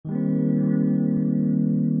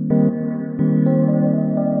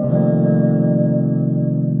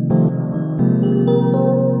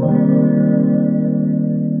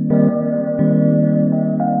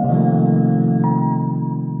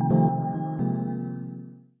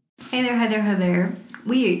Hey there, hi there, hi there.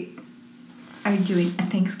 We are doing a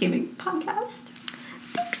Thanksgiving podcast.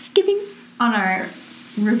 Thanksgiving. On our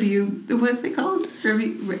review, what's it called?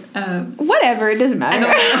 Whatever, it doesn't matter.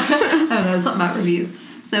 I don't know, it's something about reviews.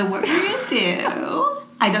 So what we're going to do,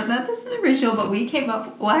 I don't know if this is original, but we came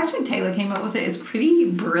up, well actually Taylor came up with it. It's pretty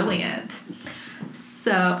brilliant.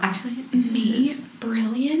 So, actually, Me?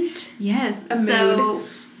 Brilliant? Yes. A So, mood.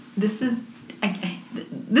 this is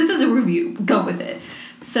a review. Go with it.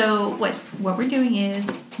 So, what we're doing is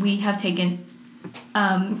we have taken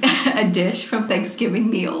a dish from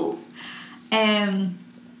Thanksgiving meals, and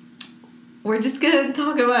we're just gonna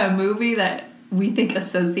talk about a movie that we think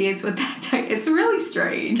associates with that. It's really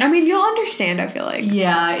strange. I mean, you'll understand, I feel like.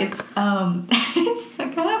 Yeah, it's it's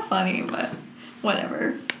kind of funny, but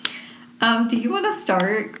whatever. Do you want to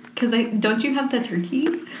start? Because don't you have the turkey?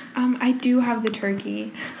 I do have the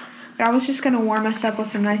turkey. But I was just going to warm us up with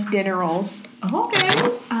some nice dinner rolls.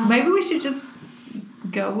 Okay. Maybe we should just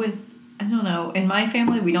go with, I don't know. In my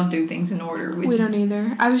family, we don't do things in order. We don't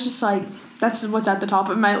either. I was just like, that's what's at the top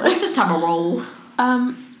of my list. Let's just have a roll.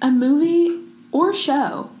 A movie or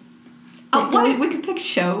show. We could pick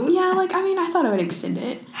shows. Yeah, I thought I would extend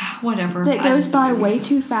it. Whatever. That goes by way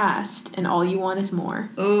too fast, and all you want is more.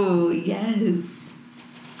 Oh, yes.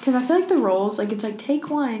 Because I feel like the rolls, it's like, take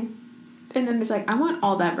one, and then it's like, I want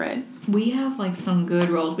all that bread. We have, some good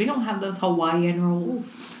rolls. We don't have those Hawaiian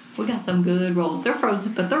rolls. We got some good rolls. They're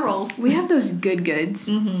frozen, but they're rolls. We have those good goods.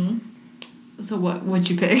 Mm-hmm. So what'd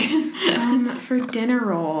you pick? For dinner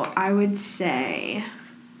roll, I would say...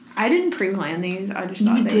 I didn't pre-plan these. I just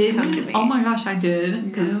thought You they would come to didn't? me. Oh my gosh, I did.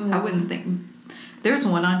 Because No. I wouldn't think... There's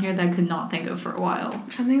one on here that I could not think of for a while.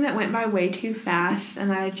 Something that went by way too fast and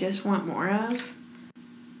that I just want more of.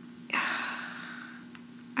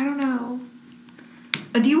 I don't know.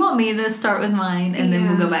 Do you want me to start with mine and then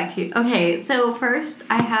we'll Yeah. go back to you? Okay, so first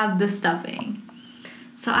I have the stuffing.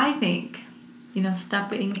 So I think,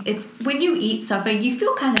 stuffing, it's when you eat stuffing, you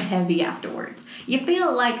feel kind of heavy afterwards. You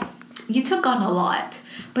feel like you took on a lot.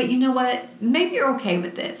 But you know what? Maybe you're okay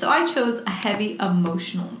with it. So I chose a heavy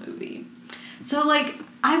emotional movie. So,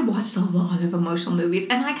 I watched a lot of emotional movies,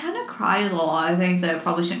 and I kind of cry at a lot of things that I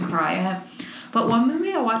probably shouldn't cry at. But one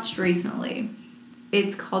movie I watched recently,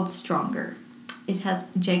 it's called Stronger. It has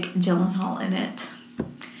Jake Gyllenhaal in it.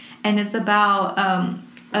 And it's about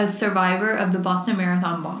a survivor of the Boston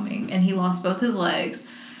Marathon bombing, and he lost both his legs.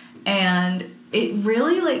 And it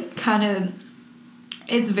really,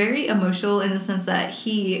 it's very emotional in the sense that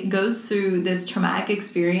he goes through this traumatic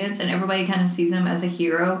experience and everybody kind of sees him as a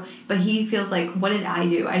hero, but he feels like, what did I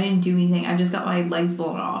do? I didn't do anything. I just got my legs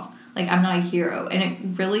blown off. I'm not a hero. And it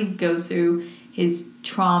really goes through his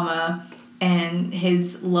trauma and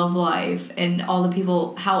his love life and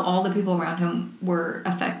how all the people around him were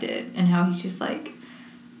affected and how he's just like,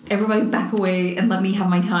 everybody back away and let me have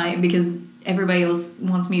my time because everybody else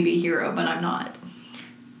wants me to be a hero, but I'm not.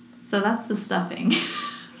 So that's the stuffing.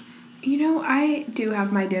 I do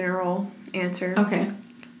have my dinner roll answer. Okay.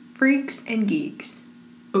 Freaks and Geeks.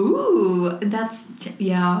 Ooh, that's,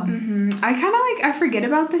 yeah. Mm-hmm. I kind of I forget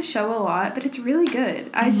about this show a lot, but it's really good.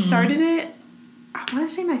 I started it, I want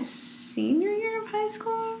to say my senior year of high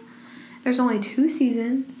school. There's only 2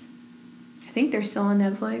 seasons. I think they're still on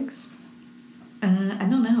Netflix. I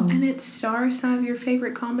don't know. And it stars some of your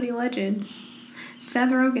favorite comedy legends. Seth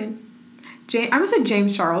Rogen. I'm going to say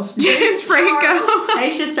James Charles. James Franco.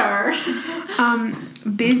 Aisha Stars.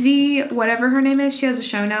 Busy, whatever her name is. She has a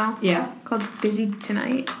show now. Yeah. Called Busy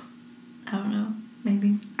Tonight. I don't know.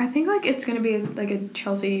 Maybe. I think it's going to be a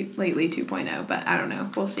Chelsea Lately 2.0, but I don't know.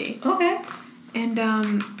 We'll see. Okay. And,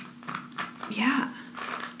 yeah.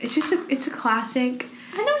 It's just it's a classic.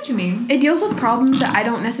 I know what you mean. It deals with problems that I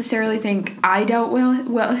don't necessarily think I dealt well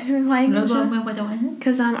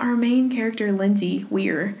because our main character, Lindsay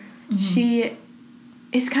Weir, she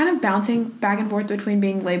is kind of bouncing back and forth between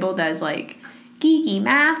being labeled as geeky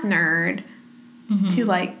math nerd to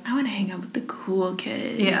I want to hang out with the cool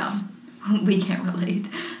kids. Yeah. We can't relate.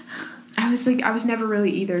 I was never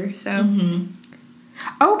really either, so.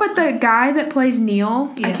 Oh, but the guy that plays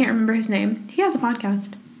Neil, I can't remember his name. He has a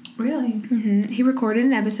podcast. Really? He recorded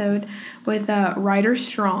an episode with Ryder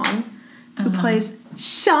Strong, who plays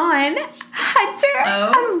Sean Hunter.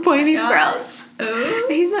 Oh, I'm pointing gosh. Oh.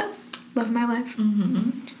 He's the love of my life.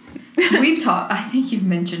 We've talked. I think you've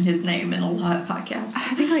mentioned his name in a lot of podcasts.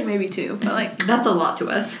 I think maybe 2, but that's a lot to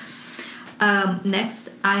us. Next,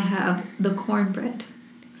 I have The Cornbread.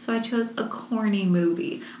 So I chose a corny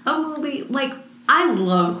movie. A movie I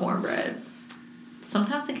love cornbread.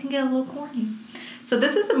 Sometimes it can get a little corny. So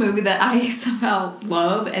this is a movie that I somehow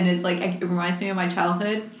love, and it reminds me of my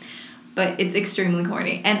childhood. but it's extremely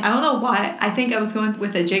corny. And I don't know why. I think I was going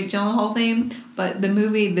with a Jake Gyllenhaal theme, but the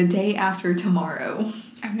movie The Day After Tomorrow.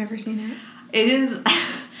 I've never seen it. It is...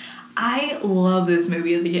 I love this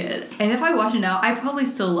movie as a kid. And if I watch it now, I probably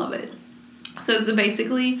still love it. So it's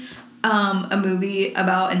basically a movie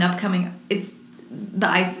about an upcoming... It's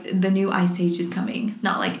the new Ice Age is coming.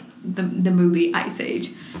 Not like the movie Ice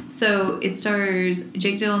Age. So it stars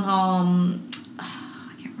Jake Gyllenhaal...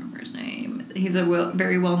 I can't remember his name. He's a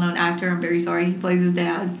very well-known actor. I'm very sorry. He plays his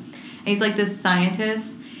dad. And he's like this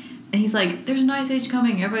scientist. And he's like, there's an Ice Age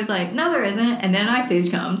coming. Everybody's like, no, there isn't. And then an Ice Age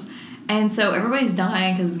comes. And so everybody's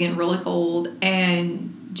dying because it's getting really cold.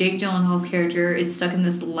 And Jake Gyllenhaal's character is stuck in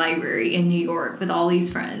this library in New York with all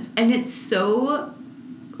these friends. And it's so,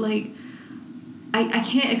 like, I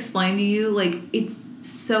can't explain to you. Like, it's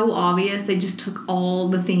so obvious. They just took all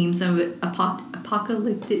the themes of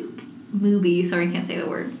apocalyptic movie. Sorry, I can't say the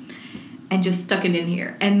word. And just stuck it in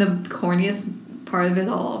here. And the corniest part of it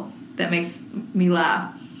all that makes me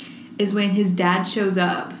laugh is when his dad shows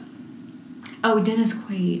up. Oh, Dennis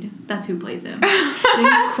Quaid. That's who plays him.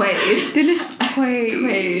 Dennis Quaid. Dennis Quaid.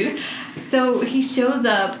 Quaid. So he shows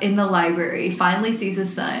up in the library, finally sees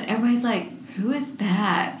his son. Everybody's like, who is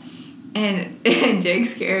that? And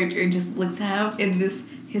Jake's character just looks at him and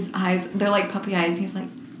his eyes, they're like puppy eyes. He's like,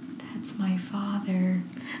 that's my father.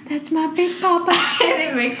 That's my big papa. And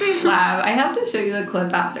it makes me laugh. I have to show you the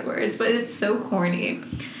clip afterwards, but it's so corny.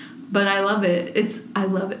 But I love it. I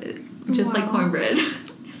love it. Just like cornbread.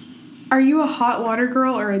 Are you a hot water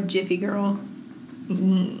girl or a Jiffy girl?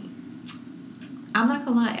 I'm not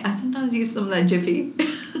gonna lie. I sometimes use some of that Jiffy.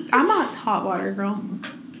 I'm a hot water girl.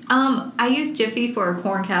 I use Jiffy for a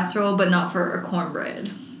corn casserole, but not for a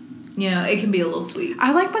cornbread. You know, it can be a little sweet.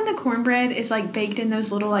 I like when the cornbread is like baked in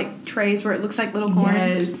those little like trays where it looks like little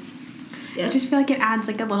corns. Yes. I just feel like it adds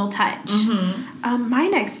like a little touch. Mm-hmm. My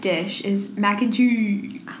next dish is mac and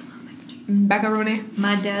cheese. Macaroni.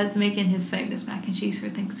 My dad's making his famous mac and cheese for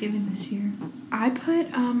Thanksgiving this year. I put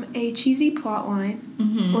a cheesy plot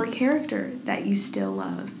line or character that you still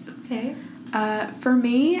love. Okay. For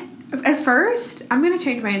me, at first, I'm going to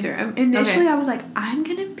change my answer. Initially, I was like, I'm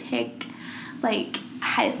going to pick, like,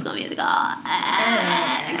 High School Musical.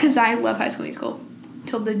 Because I love High School Musical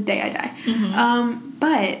till the day I die. Mm-hmm.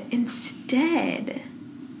 But instead,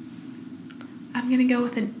 I'm going to go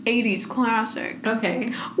with an 80s classic.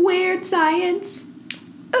 Okay. Weird Science.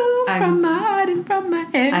 Ooh, from my heart and from my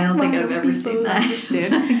head. I don't think I've ever seen that.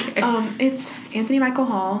 Okay. It's Anthony Michael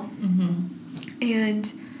Hall. Mm-hmm.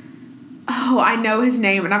 And... Oh, I know his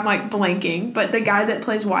name, and I'm, like, blanking. But the guy that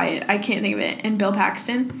plays Wyatt, I can't think of it. And Bill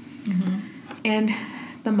Paxton. Mm-hmm. And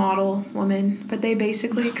the model woman. But they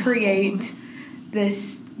basically create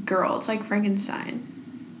this girl. It's like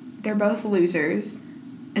Frankenstein. They're both losers.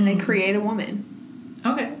 And they create a woman.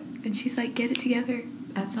 Okay. And she's like, get it together.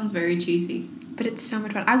 That sounds very cheesy. But it's so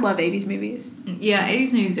much fun. I love 80s movies. Yeah,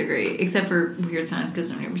 80s movies are great. Except for Weird Science, because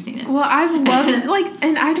I've never seen it. Well, I've loved, like,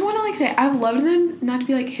 and I don't want to, like, say, I've loved them, not to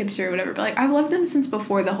be, like, hipster or whatever, but, like, I've loved them since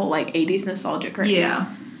before the whole, like, 80s nostalgia craze.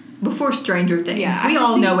 Yeah. Before Stranger Things. Yeah, we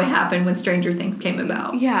all know what happened when Stranger Things came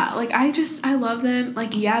about. Yeah, like, I love them.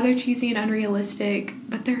 Like, yeah, they're cheesy and unrealistic,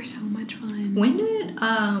 but they're so much fun. When did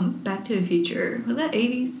Back to the Future, was that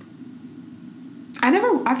 80s?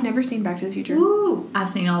 I've never seen Back to the Future. Ooh, I've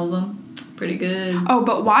seen all of them. Pretty good. Oh,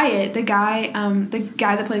 but Wyatt, the guy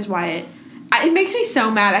that plays Wyatt, it makes me so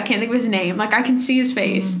mad. I can't think of his name. Like, I can see his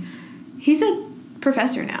face. He's a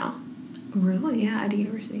professor now. Really? Yeah, at a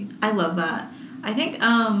university. I love that. I think,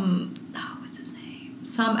 what's his name?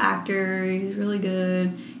 Some actor. He's really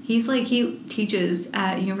good. He teaches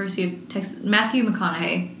at University of Texas. Matthew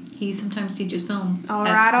McConaughey. He sometimes teaches film. All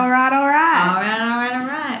right.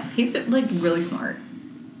 He's, like, really smart.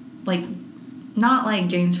 Like, not like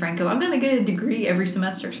James Franco. I'm going to get a degree every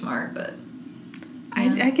semester smart, but...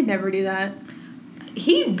 I could never do that.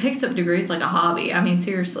 He picks up degrees like a hobby. I mean,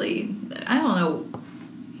 seriously. I don't know.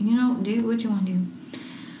 You know, do what you want to do.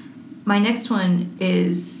 My next one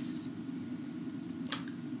is...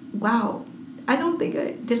 Wow. I don't think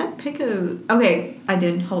I... Did I pick a... Okay, I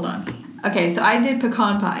did. Hold on. Okay, so I did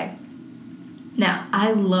pecan pie. Now,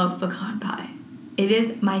 I love pecan pie. It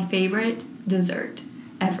is my favorite dessert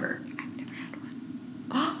ever. I've never had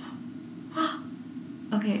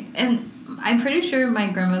one. Okay, and I'm pretty sure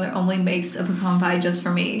my grandmother only makes a pecan pie just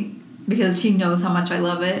for me because she knows how much I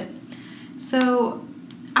love it. So,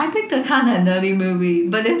 I picked a kind of nutty movie,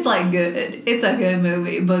 but it's, like, good. It's a good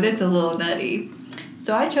movie, but it's a little nutty.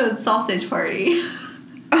 So, I chose Sausage Party.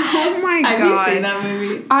 Oh my god. Have you seen that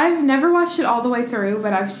movie? I've never watched it all the way through,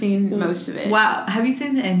 but I've seen most of it. Wow. Have you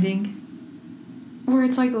seen the ending? Where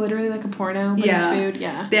it's like literally like a porno, but it's food.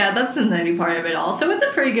 Yeah. Yeah, that's the nutty part of it all. So it's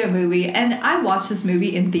a pretty good movie. And I watched this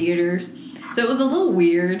movie in theaters. So it was a little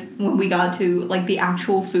weird when we got to like the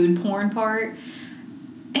actual food porn part.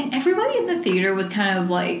 And everybody in the theater was kind of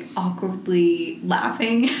like awkwardly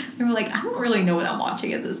laughing. They were like, I don't really know what I'm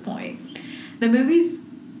watching at this point. The movie's,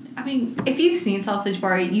 I mean, if you've seen Sausage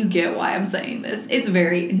Party, you get why I'm saying this. It's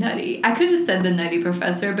very nutty. I could have said The Nutty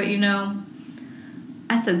Professor, but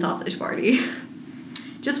I said Sausage Party.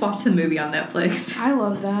 Just watch the movie on Netflix. I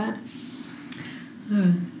love that.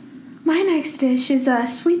 My next dish is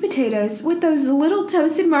sweet potatoes with those little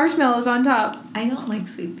toasted marshmallows on top. I don't like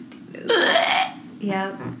sweet potatoes.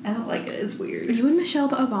 Yeah, I don't like it. It's weird. You and Michelle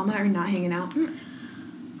Obama are not hanging out.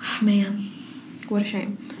 Man. What a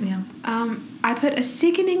shame. Yeah. I put a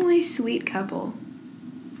sickeningly sweet couple.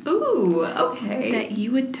 Ooh, okay. That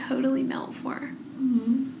you would totally melt for.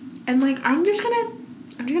 Mm-hmm. And like, I'm just gonna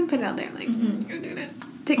put it out there. Like, you're doing it.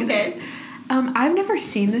 Take it there. I've never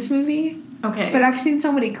seen this movie. Okay. But I've seen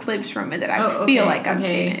so many clips from it that I feel like I've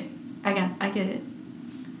seen it. I get it.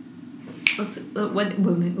 What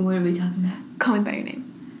are we talking about? Call Me By Your Name.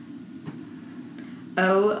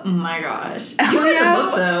 Oh my gosh. Elio.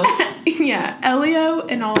 Both, though. Yeah, Elio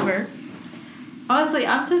and Oliver. Honestly,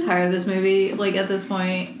 I'm so tired of this movie. Like, at this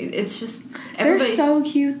point, it's just... They're so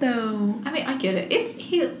cute, though. I mean, I get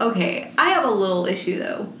it. Okay, I have a little issue,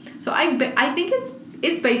 though. So I think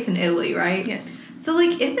it's based in Italy, right? Yes. So,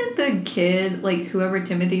 like, isn't the kid, like, whoever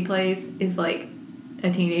Timothy plays is, like,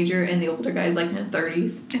 a teenager and the older guy's, like, in his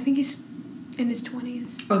 30s? I think he's in his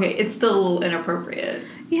 20s. Okay, it's still a little inappropriate.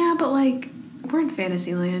 Yeah, but, like, we're in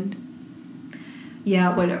Fantasyland.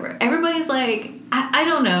 Yeah, whatever. Everybody's like, I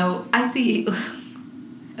don't know. I see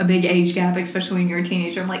a big age gap, especially when you're a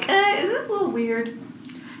teenager. I'm like, is this a little weird?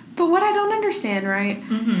 But what I don't understand, right?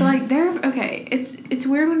 Mm-hmm. So, like, it's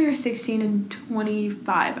weird when you're 16 and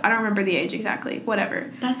 25. I don't remember the age exactly.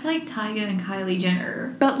 Whatever. That's like Tyga and Kylie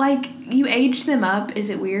Jenner. But, like, you age them up.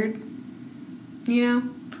 Is it weird? You know?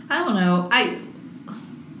 I don't know.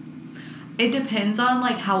 It depends on,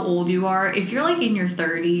 like, how old you are. If you're, like, in your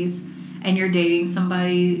 30s and you're dating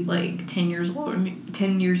somebody, like, 10 years older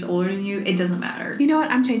than you, it doesn't matter. You know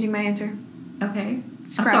what? I'm changing my answer. Okay.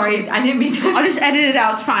 Scratch I'm sorry. it. I didn't mean to. I'll just edit it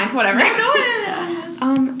out. It's fine. Whatever. No, go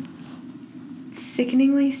ahead.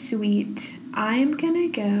 Sickeningly sweet. I'm gonna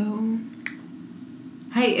go...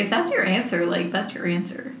 Hey, if that's your answer, like, that's your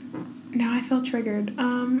answer. Now I feel triggered.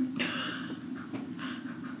 I'm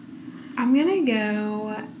gonna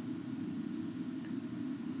go...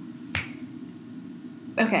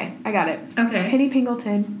 Okay, I got it. Okay. Penny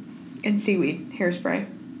Pingleton and Seaweed Hairspray.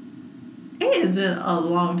 It has been a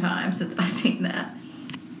long time since I've seen that.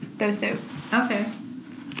 Those two. Okay.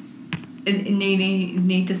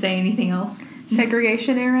 Need to say anything else?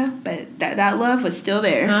 Segregation era, but that love was still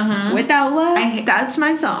there. Uh-huh. Without love, that's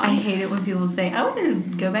my song. I hate it when people say, I want to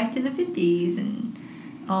go back to the 50s and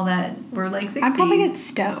all that. We're like 60s. I probably get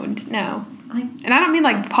stoned. No. Like, and I don't mean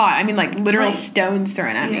like pot. I mean like literal stones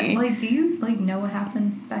thrown at me. Like, do you like know what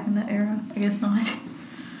happened back in that era? I guess not.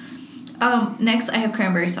 Next I have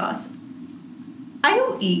cranberry sauce. I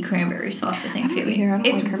don't eat cranberry sauce at Thanksgiving. I don't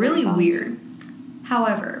it's like really sauce. weird.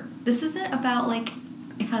 However, this isn't about like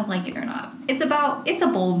if I like it or not. It's a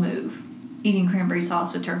bold move. Eating cranberry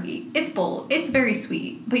sauce with turkey. It's bold. It's very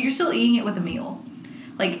sweet, but you're still eating it with a meal.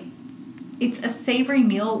 Like, it's a savory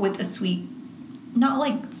meal with a sweet, not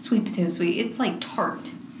like sweet potato sweet. It's like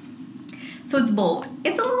tart. So it's bold.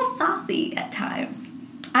 It's a little saucy at times.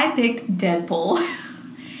 I picked Deadpool.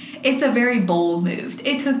 It's a very bold move.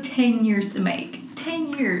 It took 10 years to make.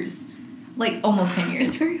 10 years. Like, almost 10 years.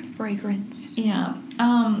 It's very fragrant. Yeah.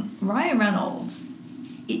 Ryan Reynolds,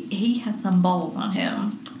 he had some balls on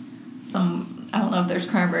him. I don't know if there's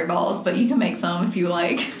cranberry balls, but you can make some if you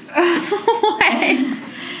like. What?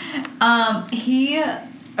 He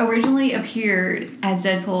originally appeared as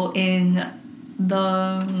Deadpool in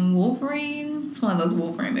the Wolverine. It's one of those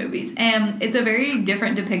Wolverine movies, and it's a very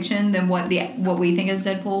different depiction than what we think is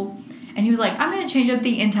Deadpool. And he was like, I'm going to change up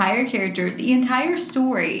the entire character, the entire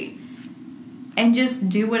story, and just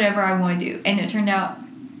do whatever I want to do. And it turned out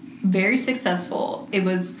very successful. It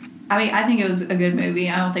was, I think it was a good movie.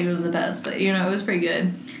 I don't think it was the best, but, it was pretty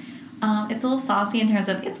good. It's a little saucy in terms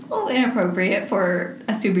of, it's a little inappropriate for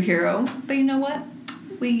a superhero. But you know what?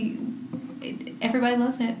 Everybody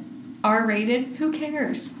loves it. R-rated, who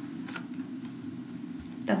cares?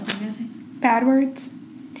 That's what I'm going to say. Bad words?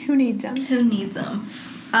 Who needs them? Who needs them?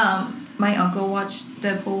 My uncle watched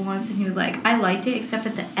Deadpool once, and he was like, I liked it except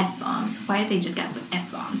at the F-bombs. Why did they just gotta put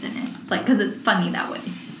F-bombs in it? It's like, because it's funny that way.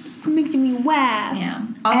 Makes me laugh. Yeah.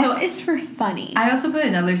 Also, F is for funny. I also put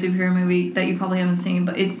another superhero movie that you probably haven't seen,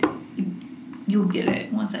 but you'll get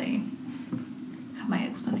it once I have my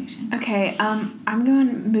explanation. Okay,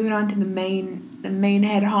 moving on to the main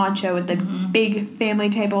head honcho with the big family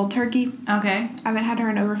table, Turkey. Okay. I haven't had her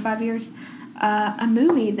in over 5 years. A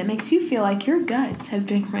movie that makes you feel like your guts have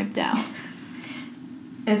been ripped out.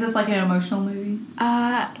 Is this like an emotional movie?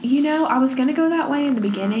 I was gonna go that way in the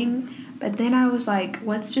beginning, but then I was like,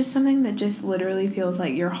 what's just something that just literally feels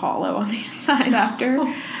like you're hollow on the inside after?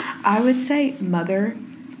 I would say Mother.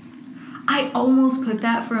 I almost put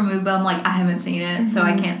that for a movie, but I'm like, I haven't seen it, so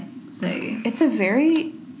I can't say. It's a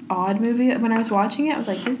very odd movie. When I was watching it, I was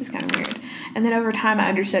like, this is kind of weird. And then over time, I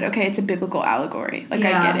understood, okay, it's a biblical allegory. Like,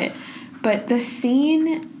 I get it. But the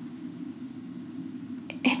scene,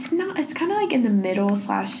 it's kind of like in the middle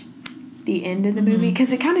 / the end of the movie,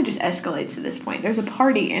 because it kind of just escalates to this point. There's a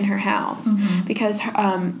party in her house because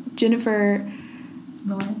Jennifer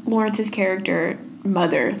Lawrence's character,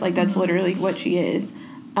 Mother, like that's literally what she is.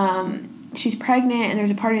 She's pregnant, and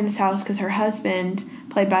there's a party in this house because her husband,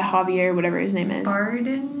 played by Javier, whatever his name is.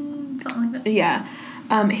 Bardem? Something like that? Yeah.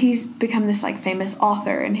 He's become this, like, famous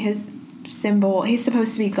author, and his symbol, he's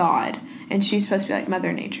supposed to be God, and she's supposed to be, like,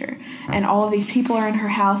 Mother Nature. And all of these people are in her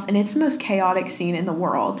house, and it's the most chaotic scene in the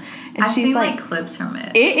world. And I've she's seen, like, clips from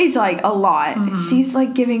it. It is, like, a lot. She's,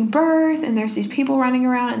 like, giving birth, and there's these people running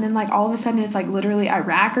around, and then, like, all of a sudden it's, like, literally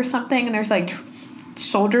Iraq or something, and there's, like,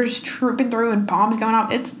 soldiers trooping through and bombs going off.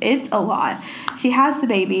 It's a lot. She has the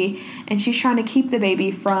baby, and she's trying to keep the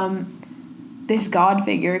baby from this God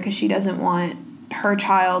figure because she doesn't want her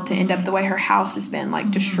child to end up the way her house has been, like,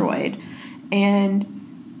 destroyed. And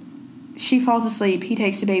she falls asleep. He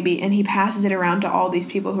takes the baby, and he passes it around to all these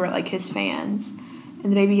people who are, like, his fans. And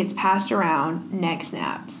the baby gets passed around, neck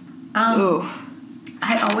snaps. Oof.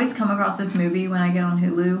 I always come across this movie when I get on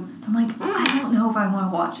Hulu. I'm like, I don't know if I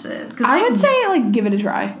want to watch this. I would say, like, give it a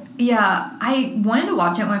try. Yeah, I wanted to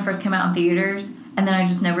watch it when it first came out in theaters, and then I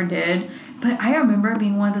just never did. But I remember it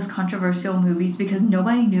being one of those controversial movies because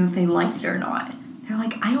nobody knew if they liked it or not. They're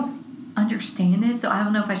like, I don't understand it, so I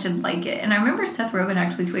don't know if I should like it. And I remember Seth Rogen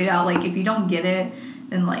actually tweeted out, like, if you don't get it,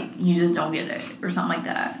 then, like, you just don't get it, or something like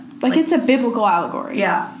that. Like it's a biblical allegory.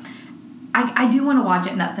 Yeah. I do want to watch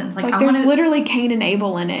it in that sense. Like there's literally Cain and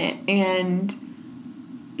Abel in it, and...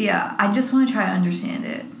 Yeah, I just want to try to understand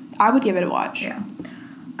it. I would give it a watch. Yeah.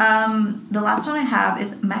 The last one I have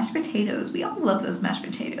is mashed potatoes. We all love those mashed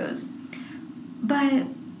potatoes. But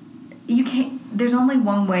you can't... There's only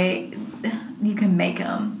one way you can make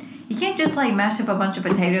them. You can't just, like, mash up a bunch of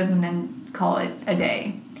potatoes and then call it a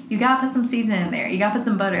day. You gotta put some seasoning in there. You gotta put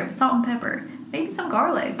some butter, salt and pepper, maybe some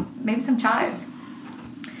garlic, maybe some chives.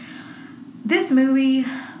 This movie,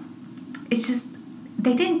 it's just...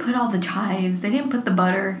 They didn't put all the chives. They didn't put the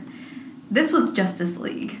butter. This was Justice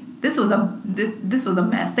League. This was a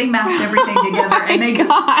mess. They mashed everything together, and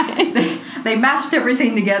they mashed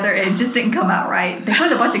everything together, and it just didn't come out right. They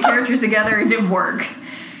put a bunch of characters together, it didn't work.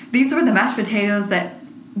 These were the mashed potatoes that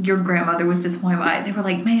your grandmother was disappointed by. They were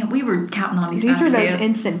like, man, we were counting on these. These were those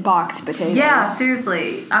instant boxed potatoes. Yeah,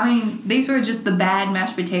 seriously. I mean, these were just the bad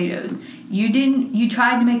mashed potatoes. You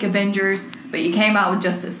tried to make Avengers, but you came out with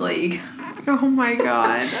Justice League. Oh my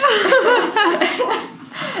god.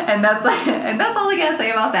 and that's all I gotta say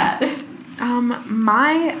about that.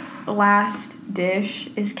 My last dish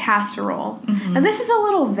is casserole. And this is a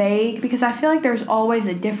little vague because I feel like there's always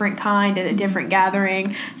a different kind at a different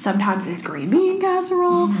gathering. Sometimes it's green bean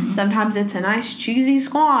casserole. Sometimes it's a nice cheesy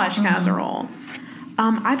squash casserole.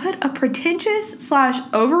 I put a pretentious /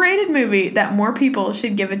 overrated movie that more people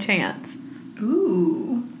should give a chance.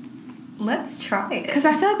 Ooh. Let's try it. Because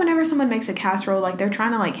I feel like whenever someone makes a casserole, like, they're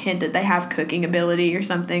trying to, like, hint that they have cooking ability or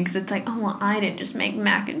something. Because it's like, oh, well, I didn't just make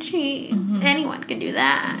mac and cheese. Anyone can do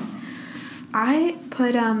that. I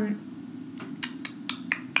put,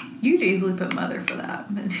 You'd easily put Mother for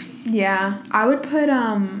that. But yeah. I would put,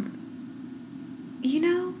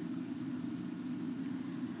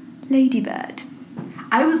 Ladybird.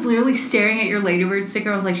 I was literally staring at your Ladybird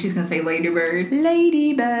sticker. I was like, she's going to say Ladybird.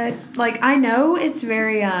 Ladybird. Like, I know it's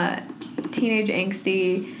very, teenage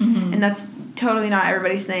angsty, and that's totally not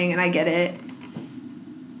everybody's thing, and I get it.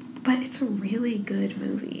 But it's a really good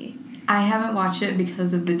movie. I haven't watched it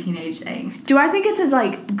because of the teenage angst. Do I think it's as,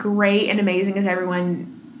 like, great and amazing as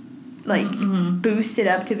everyone, like, boosts it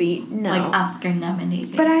up to be? No. Like, Oscar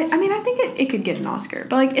nominated. But, I mean, I think it could get an Oscar.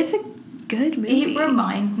 But, like, it's a good movie. It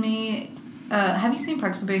reminds me... have you seen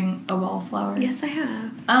Perks of Being a Wallflower? Yes, I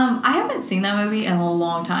have. I haven't seen that movie in a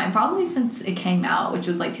long time. Probably since it came out, which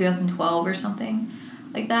was like 2012 or something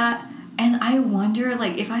like that. And I wonder,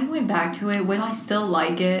 like, if I went back to it, would I still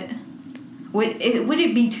like it? Would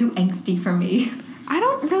it be too angsty for me? I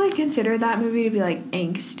don't really consider that movie to be, like,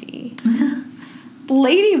 angsty.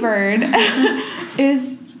 Lady Bird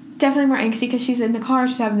is definitely more angsty because she's in the car.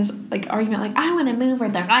 She's having this, like, argument, like, I want to move where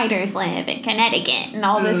the writers live in Connecticut and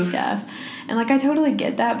all this stuff. And, like, I totally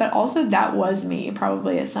get that, but also that was me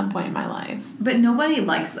probably at some point in my life. But nobody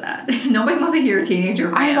likes that. Nobody wants to hear a teenager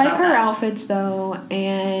rant I like about her that. outfits, though,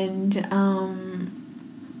 and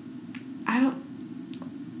I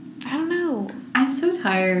don't know. I'm so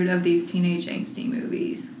tired of these teenage angsty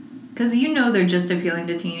movies. Because you know they're just appealing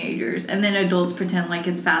to teenagers, and then adults pretend like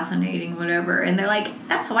it's fascinating, whatever, and they're like,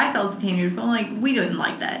 that's how I felt as a teenager, but like, we didn't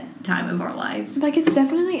like that time of our lives. Like, it's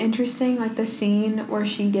definitely interesting, like, the scene where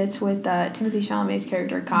she gets with Timothée Chalamet's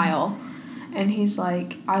character, Kyle, and he's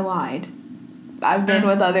like, I lied. I've been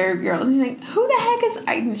with other girls. He's like, who the heck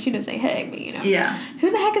is... she doesn't say heck, but, you know. Yeah. Who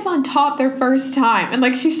the heck is on top their first time? And,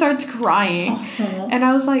 like, she starts crying. Uh-huh. And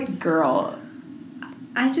I was like, girl.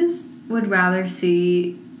 I just would rather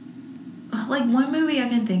see... Like, one movie I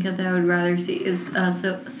can think of that I would rather see is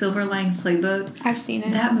Silver Linings Playbook. I've seen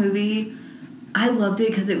it. That movie, I loved it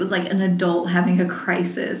because it was like an adult having a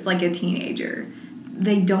crisis, like a teenager.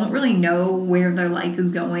 They don't really know where their life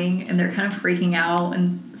is going, and they're kind of freaking out,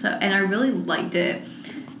 and I really liked it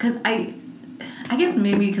because I guess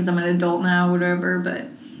maybe because I'm an adult now, whatever, but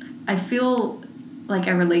I feel like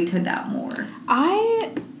I relate to that more.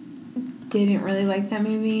 I didn't really like that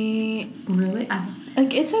movie. Really?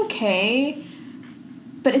 Like, it's okay,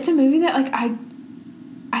 but it's a movie that, like,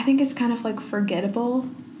 I think it's kind of, like, forgettable.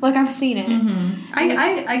 Like, I've seen it. Mm-hmm.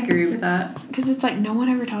 I agree with that. Because it's, like, no one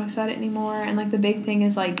ever talks about it anymore, and, like, the big thing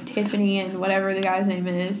is, like, Tiffany and whatever the guy's name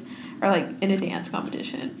is are, like, in a dance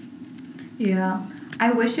competition. Yeah.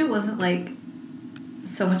 I wish it wasn't, like,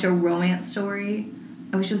 so much a romance story.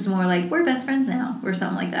 I wish it was more like, we're best friends now, or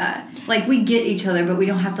something like that. Like, we get each other, but we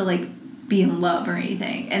don't have to, like, be in love or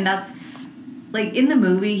anything. And that's... Like, in the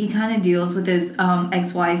movie, he kind of deals with his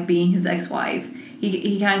ex-wife being his ex-wife.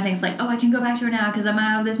 He kind of thinks, like, oh, I can go back to her now because I'm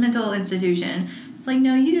out of this mental institution. It's like,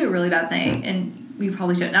 no, you did a really bad thing, and you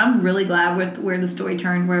probably shouldn't. I'm really glad with where the story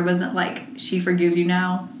turned, where it wasn't, like, she forgives you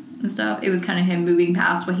now and stuff. It was kind of him moving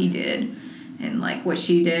past what he did and, like, what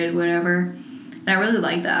she did, whatever. And I really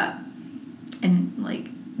liked that. And, like,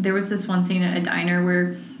 there was this one scene at a diner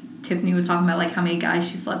where Tiffany was talking about, like, how many guys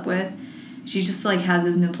she slept with. She just, like, has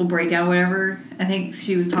this mental breakdown, whatever. I think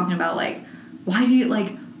she was talking about, like, why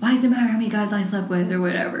does it matter how many guys I slept with or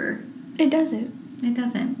whatever? It doesn't. It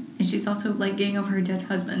doesn't. And she's also, like, getting over her dead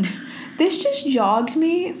husband. This just jogged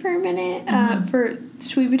me for a minute. For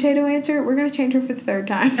Sweet Potato Answer, we're going to change her for the third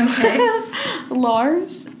time. Okay.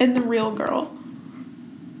 Lars and the Real Girl.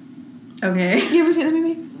 Okay. You ever seen the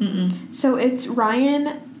movie? Mm-mm. So it's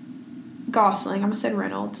Ryan Gosling. I almost said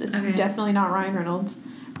Reynolds. It's definitely not Ryan Reynolds.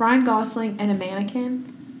 Ryan Gosling and a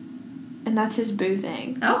mannequin, and that's his boo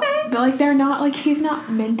thing. Okay. But, like, they're not, like, he's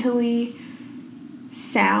not mentally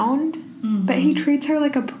sound, but he treats her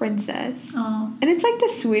like a princess. Oh. And it's, like, the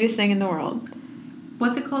sweetest thing in the world.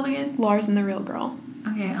 What's it called again? Lars and the Real Girl.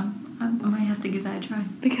 Okay, I might have to give that a try.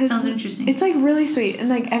 Because sounds interesting. It's, like, really sweet. And,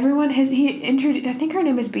 like, everyone I think her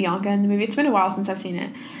name is Bianca in the movie. It's been a while since I've seen it.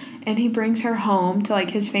 And he brings her home to, like,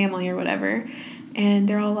 his family or whatever. And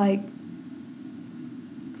they're all like,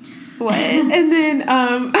 what? And then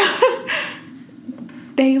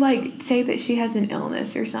they, like, say that she has an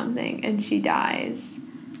illness or something, and she dies.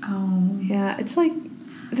 Oh. Yeah, it's like,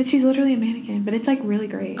 but she's literally a mannequin, but it's, like, really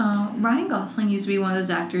great. Ryan Gosling used to be one of those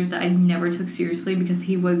actors that I never took seriously because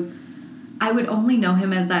I would only know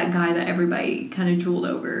him as that guy that everybody kind of drooled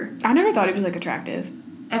over. I never thought he was, like, attractive.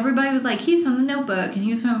 Everybody was like, he's from The Notebook, and he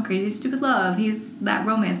was from Crazy Stupid Love. He's that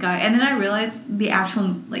romance guy. And then I realized the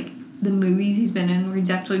actual, like, the movies he's been in where he's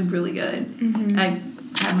actually really good. Mm-hmm. I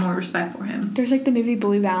have more respect for him. There's, like, the movie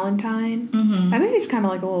Blue Valentine. Mm-hmm. That movie's kind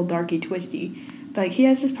of, like, a little darky twisty. But, like, he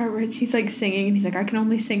has this part where he's, like, singing, and he's like, I can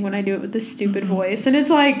only sing when I do it with this stupid voice. And it's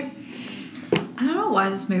like... I don't know why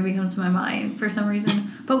this movie comes to my mind for some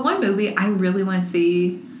reason. But one movie I really want to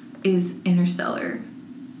see is Interstellar.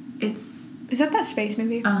 Is that space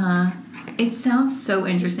movie? Uh-huh. It sounds so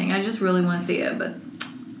interesting. I just really want to see it, but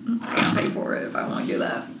I can't pay for it if I want to do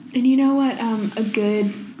that. And you know what? A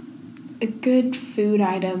good food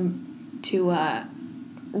item to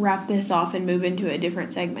wrap this off and move into a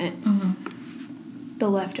different segment. Mm-hmm. The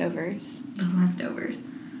Leftovers. The Leftovers.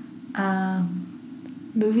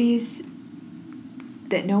 Movies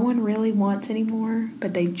that no one really wants anymore,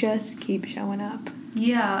 but they just keep showing up.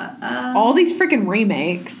 Yeah. All these freaking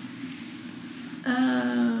remakes.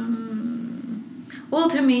 Well,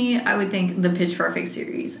 to me, I would think the Pitch Perfect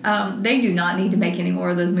series. They do not need to make any more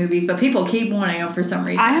of those movies, but people keep wanting them for some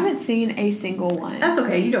reason. I haven't seen a single one. That's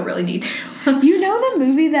okay. You don't really need to. You know the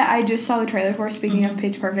movie that I just saw the trailer for, speaking of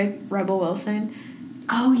Pitch Perfect, Rebel Wilson?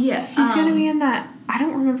 Oh, yeah. She's going to be in that. I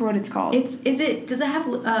don't remember what it's called. Does it have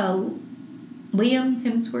Liam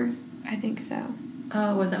Hemsworth? I think so.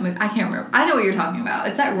 What was that movie? I can't remember. I know what you're talking about.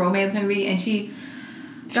 It's that romance movie, and she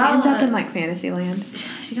ends up in, like, Fantasyland.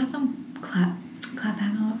 She got some clap back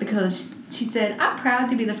on because she said, I'm proud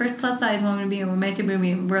to be the first plus-size woman to be in a romantic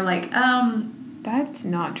movie. And we're like, That's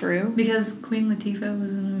not true. Because Queen Latifah was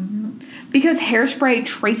in a... Because Hairspray,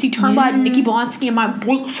 Tracy Turnblad, Nikki Blonsky, and my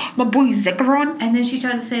boy Zac Efron. And then she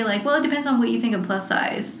tries to say, like, well, it depends on what you think of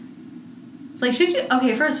plus-size. It's like,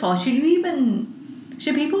 first of all, should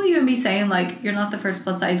people even be saying, like, you're not the first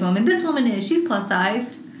plus-size woman? This woman is. She's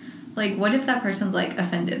plus-sized. Like, what if that person's, like,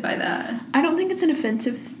 offended by that? I don't think it's an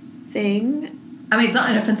offensive thing. I mean, it's not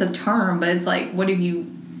an offensive term, but it's like, what if you...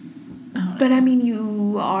 But, I mean,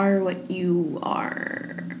 you are what you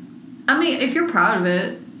are. I mean, if you're proud of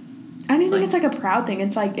it... I don't think it's, like, a proud thing.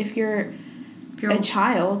 It's like, if you're a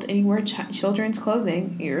child and you wear children's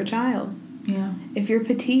clothing, you're a child. Yeah. If you're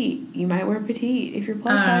petite, you might wear petite. If you're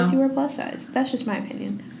plus size, you wear plus size. That's just my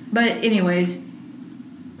opinion. But, anyways...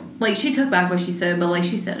 Like, she took back what she said, but, like,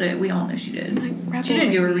 she said it. We all know she did. Like, she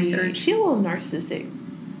didn't do her research. She's a little narcissistic.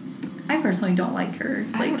 I personally don't like her.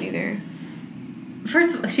 I don't either.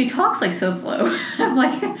 First, she talks, like, so slow. I'm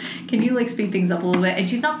like, can you, like, speed things up a little bit? And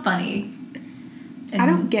she's not funny. I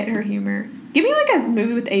don't get her humor. Give me, like, a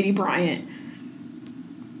movie with A.D. Bryant.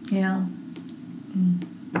 Yeah.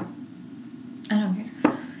 I don't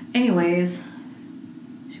care. Anyways,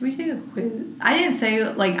 should we take a quiz? I didn't say,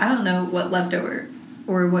 like, I don't know what leftover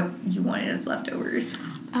or what you wanted as leftovers.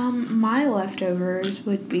 My leftovers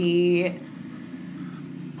would be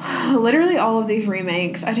literally all of these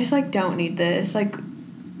remakes. I just, like, don't need this. Like,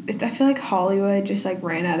 I feel like Hollywood just, like,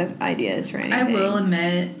 ran out of ideas for anything. I will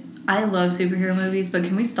admit, I love superhero movies, but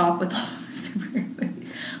can we stop with all the superhero movies?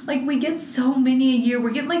 Like, we get so many a year. We're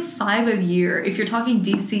getting, like, 5 a year. If you're talking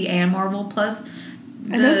DC and Marvel, plus...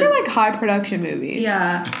 And those are, like, high production movies.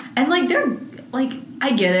 Yeah. And, like, they're... Like,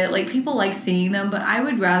 I get it. Like, people like seeing them, but I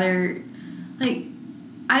would rather... Like...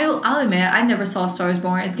 I'll admit, I never saw Star is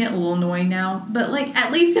Born. It's getting a little annoying now. But, like,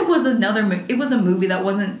 at least it was it was a movie that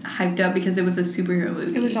wasn't hyped up because it was a superhero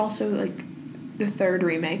movie. It was also, like, the 3rd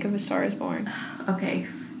remake of A Star is Born. Okay.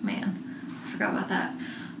 Man. I forgot about that.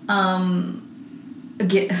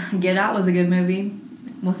 Get Out was a good movie.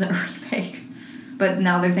 It wasn't a remake. But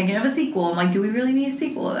now they're thinking of a sequel. I'm like, do we really need a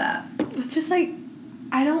sequel of that? It's just, like,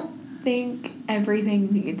 I don't think everything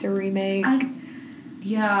needs a remake.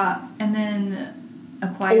 Yeah. And then...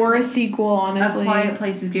 a sequel, honestly. A Quiet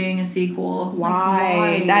Place is getting a sequel. Why?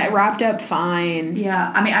 Like, that wrapped up fine.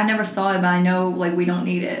 Yeah. I mean, I never saw it, but I know, like, we don't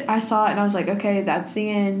need it. I saw it, and I was like, okay, that's the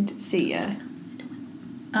end. See ya.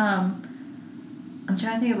 I'm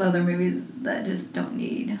trying to think of other movies that just don't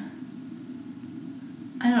need...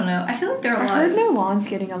 I don't know. I feel like there are a lot... I heard Mulan's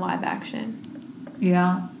getting a live action.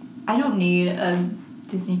 Yeah. I don't need a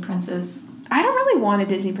Disney princess. I don't really want a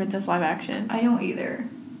Disney princess live action. I don't either.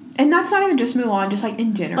 And that's not even just Mulan, just, like,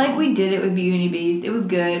 in general. Like, we did it with Beauty and the Beast. It was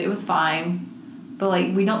good. It was fine. But,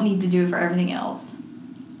 like, we don't need to do it for everything else.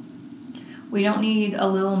 We don't need a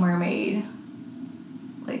Little Mermaid,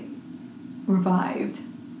 like, revived.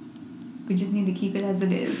 We just need to keep it as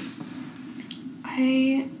it is.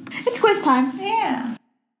 It's quiz time. Yeah.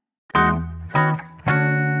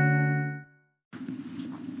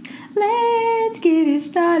 Let's get it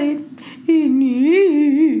started.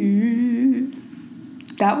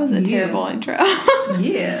 That was a terrible intro.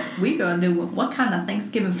 Yeah. We gonna do what kind of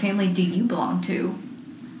Thanksgiving family do you belong to?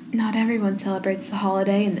 Not everyone celebrates the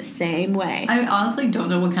holiday in the same way. I honestly don't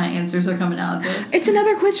know what kind of answers are coming out of this. It's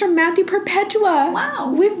another quiz from Matthew Perpetua.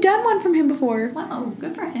 Wow. We've done one from him before. Wow,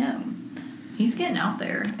 good for him. He's getting out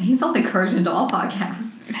there. He's on the Courage and Doll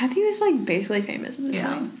podcast. Matthew is, like, basically famous at this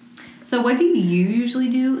point. So what do you usually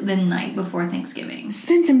do the night before Thanksgiving?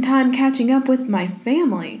 Spend some time catching up with my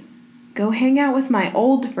family. Go hang out with my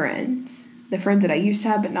old friends. The friends that I used to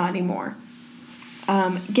have but not anymore.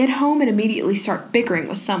 Get home and immediately start bickering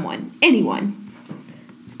with someone. Anyone.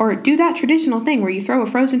 Or do that traditional thing where you throw a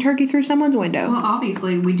frozen turkey through someone's window. Well,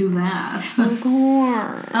 obviously, we do that. Of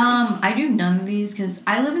course. I do none of these because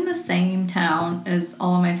I live in the same town as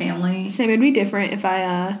all of my family. Same, it'd be different if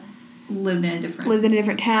I lived in a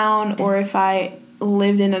different town, or if I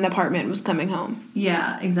lived in an apartment and was coming home.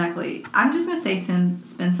 Yeah, exactly. I'm just gonna say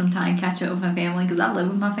spend some time, catch up with my family, because I live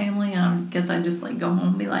with my family, and I guess I just like go home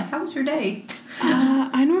and be like, "How was your day?"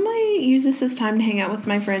 I normally use this as time to hang out with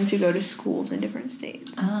my friends who go to schools in different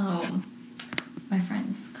states. Oh, my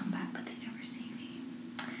friends come back, but they never see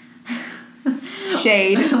me.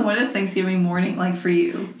 Shade. What is Thanksgiving morning like for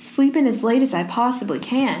you? Sleep in as late as I possibly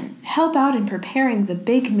can. Help out in preparing the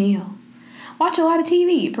big meal. Watch a lot of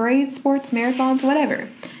TV, parades, sports, marathons, whatever.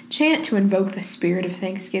 Chant to invoke the spirit of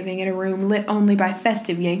Thanksgiving in a room lit only by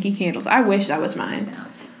festive Yankee candles. I wish that was mine.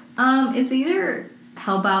 Yeah. It's either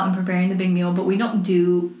help out in preparing the big meal, but we don't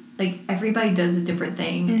do, like, everybody does a different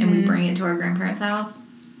thing, and we bring it to our grandparents' house.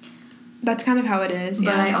 That's kind of how it is,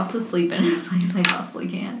 But yeah. I also sleep in as late as I possibly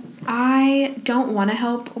can. I don't want to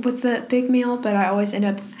help with the big meal, but I always end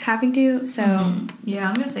up having to, so... Yeah,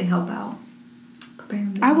 I'm going to say help out.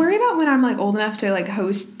 I worry about when I'm, like, old enough to, like,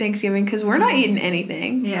 host Thanksgiving, because we're not eating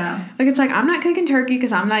anything. Yeah. Like, it's like, I'm not cooking turkey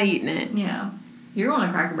because I'm not eating it. Yeah. You're on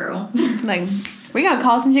a Cracker Barrel. Like, we gotta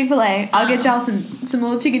call some Chick-fil-A. I'll get y'all some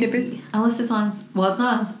little chicken dippers. Unless it's on... Well, it's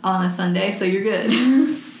not on a Sunday, so you're good.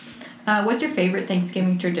 What's your favorite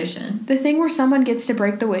Thanksgiving tradition? The thing where someone gets to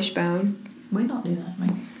break the wishbone. We don't do that,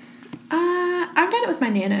 Mike. I've done it with my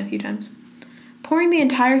Nana a few times. Pouring the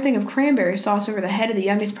entire thing of cranberry sauce over the head of the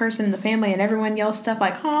youngest person in the family, and everyone yells stuff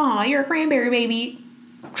like, "Aw, you're a cranberry baby."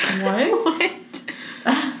 What?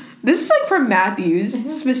 This is like from Matthew's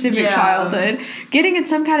specific childhood. Getting in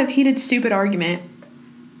some kind of heated, stupid argument.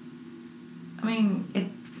 I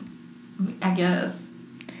mean, I guess.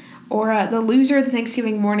 Or the loser of the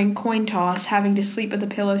Thanksgiving morning coin toss having to sleep with a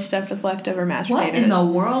pillow stuffed with leftover mashed potatoes. What in the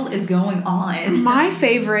world is going on? My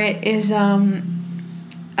favorite is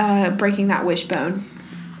breaking that wishbone.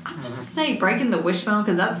 I'm just gonna say breaking the wishbone,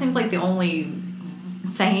 because that seems like the only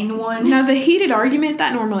sane one. Now, the heated argument,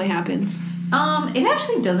 that normally happens. It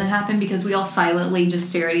actually doesn't happen because we all silently just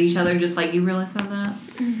stare at each other, just like, you really said that?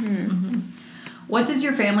 What does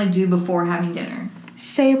your family do before having dinner?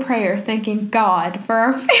 Say a prayer thanking God for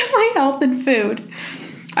our family health and food.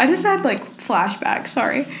 I just had, like, flashbacks,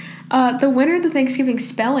 sorry. The winner of the Thanksgiving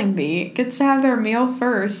spelling bee gets to have their meal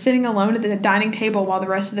first, sitting alone at the dining table while the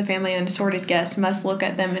rest of the family and assorted guests must look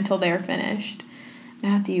at them until they are finished.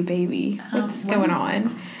 Matthew, baby, what's going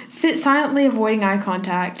on? Sit silently, avoiding eye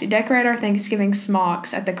contact. Decorate our Thanksgiving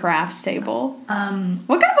smocks at the crafts table.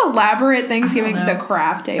 What kind of elaborate Thanksgiving the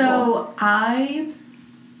craft table? So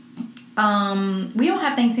we don't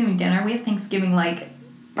have Thanksgiving dinner. We have Thanksgiving, like...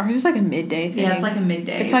 Ours is like a midday thing. Yeah, it's like a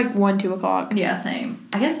midday. It's like 1, 2 o'clock. Yeah, same.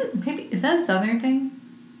 I guess maybe... Is that a Southern thing?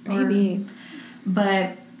 Maybe.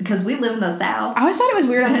 But... Because we live in the South. I always thought it was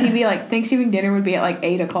weird on TV, like, Thanksgiving dinner would be at, like,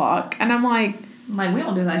 8 o'clock. And I'm like... Like, we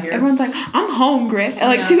don't do that here. Everyone's like, I'm hungry at,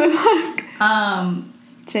 like, 2 o'clock.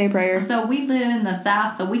 Say a prayer. So we live in the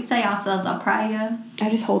South, so we say ourselves a prayer. I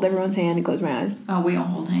just hold everyone's hand and close my eyes. Oh, we don't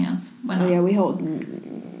hold hands. Oh, yeah, we hold...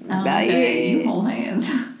 Okay, you hold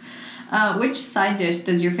hands. Which side dish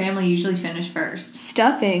does your family usually finish first?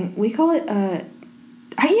 Stuffing. We call it,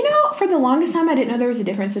 you know, for the longest time, I didn't know there was a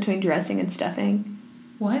difference between dressing and stuffing.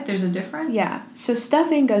 What? There's a difference? Yeah. So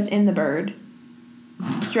stuffing goes in the bird.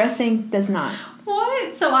 Dressing does not.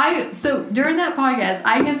 What? So during that podcast,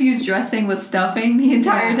 I confused dressing with stuffing the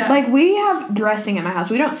entire time. Like, we have dressing at my house.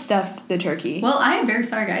 We don't stuff the turkey. Well, I am very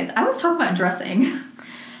sorry, guys. I was talking about dressing.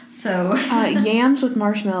 So... yams with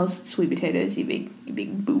marshmallows and sweet potatoes, you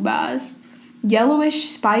big boobas. Yellowish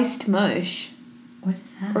spiced mush. What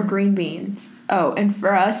is that? Or green beans. Oh, and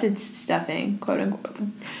for us, it's stuffing, quote unquote.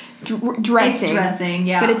 Dressing. It's dressing,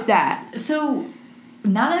 yeah. But it's that. So,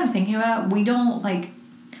 now that I'm thinking about it, we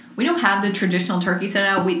don't have the traditional turkey set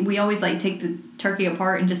out. We always, like, take the turkey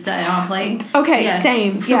apart and just set it on a plate. Okay,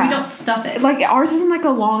 same. So we don't stuff it. Like, ours is in, like, a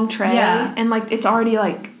long tray. Yeah. And, like, it's already,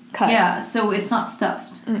 like, cut. Yeah, so it's not stuffed.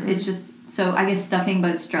 Mm-mm. It's just, so I guess stuffing,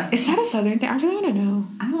 but it's dressing. Is that a Southern thing? I really want to know.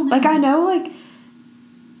 I don't know. Like, I know, like,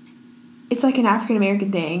 it's, like, an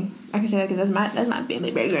African-American thing. I can say that because that's my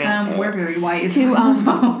family background. We're very white.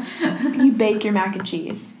 You bake your mac and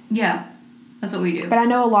cheese. Yeah, that's what we do. But I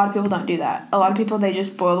know a lot of people don't do that. A lot of people, they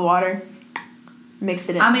just boil the water, mix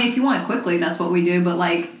it in. I mean, if you want it quickly, that's what we do, but,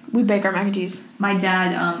 like... We bake our mac and cheese. My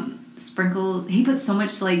dad sprinkles... He puts so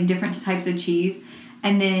much, like, different types of cheese,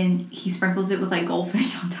 and then he sprinkles it with, like,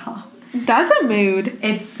 goldfish on top. That's a mood.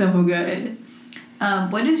 It's so good.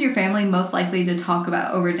 What is your family most likely to talk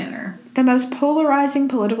about over dinner? The most polarizing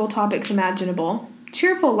political topics imaginable.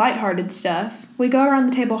 Cheerful, lighthearted stuff. We go around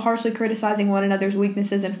the table harshly criticizing one another's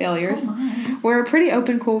weaknesses and failures. Oh my. We're a pretty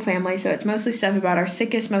open, cool family, so it's mostly stuff about our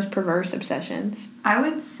sickest, most perverse obsessions. I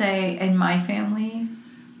would say in my family,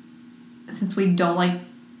 since we don't like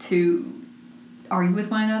to argue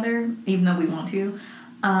with one another, even though we want to.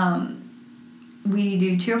 We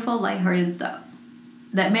do cheerful, lighthearted stuff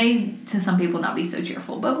that may, to some people, not be so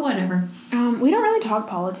cheerful, but whatever. We don't really talk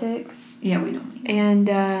politics. Yeah, we don't.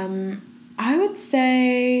 And I would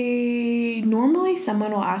say normally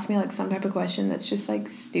someone will ask me, like, some type of question that's just, like,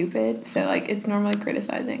 stupid. So, like, it's normally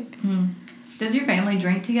criticizing. Does your family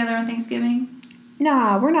drink together on Thanksgiving?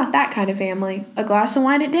 Nah, we're not that kind of family. A glass of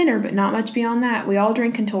wine at dinner, but not much beyond that. We all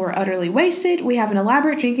drink until we're utterly wasted. We have an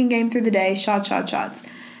elaborate drinking game through the day. Shots.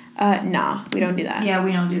 Nah, we don't do that. Yeah,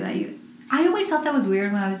 we don't do that either. I always thought that was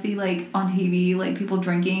weird when I would see, like, on TV, like, people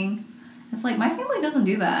drinking. It's like, my family doesn't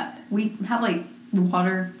do that. We have, like,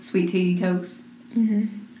 water, sweet tea, Cokes. Mm-hmm.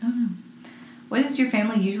 I don't know. What does your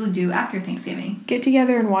family usually do after Thanksgiving? Get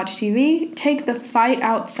together and watch TV, take the fight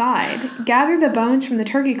outside, gather the bones from the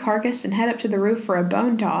turkey carcass and head up to the roof for a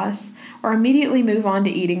bone toss, or immediately move on to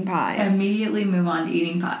eating pies.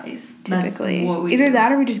 Typically. That's what we Either do.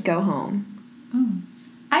 that or we just go home.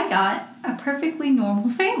 I got a perfectly normal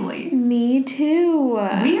family. Me too.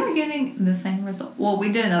 We are getting the same result. Well, we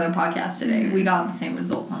did another podcast today. We got the same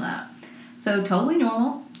results on that. So totally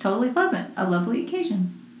normal, totally pleasant, a lovely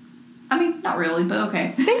occasion. I mean, not really, but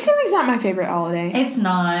okay. Thanksgiving's not my favorite holiday. It's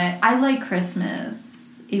not. I like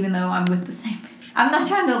Christmas, even though I'm with the same. I'm not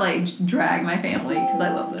trying to, like, drag my family because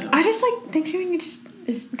I love them. I just like Thanksgiving. It just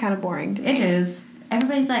is kind of boring to me. It is.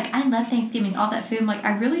 Everybody's like, I love Thanksgiving, all that food. I'm like,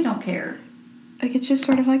 I really don't care. Like, it's just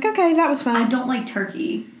sort of like, okay, that was fun. I don't like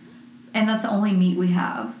turkey, and that's the only meat we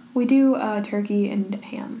have. We do turkey and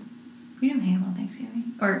ham. We do ham on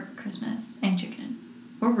Thanksgiving or Christmas and chicken.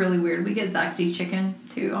 We're really weird. We get Zaxby's chicken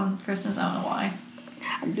too on Christmas. I don't know why.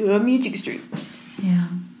 Do a music stream. Yeah.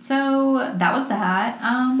 So that was that.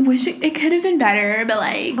 Wish it could have been better, but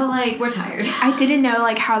we're tired. I didn't know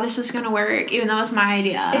like how this was gonna work, even though it was my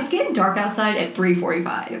idea. It's getting dark outside at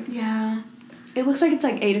 3:45. Yeah. It looks like it's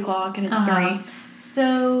like 8 o'clock and it's 3.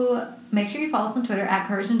 So make sure you follow us on Twitter at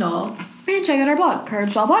Courage and Doll. And check out our blog,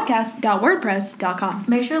 couragedollpodcast.wordpress.com.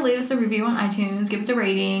 Make sure to leave us a review on iTunes, give us a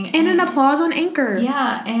rating. And an applause on Anchor.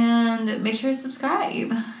 Yeah, and make sure to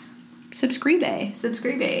subscribe. Subscribe.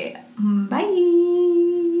 Bye.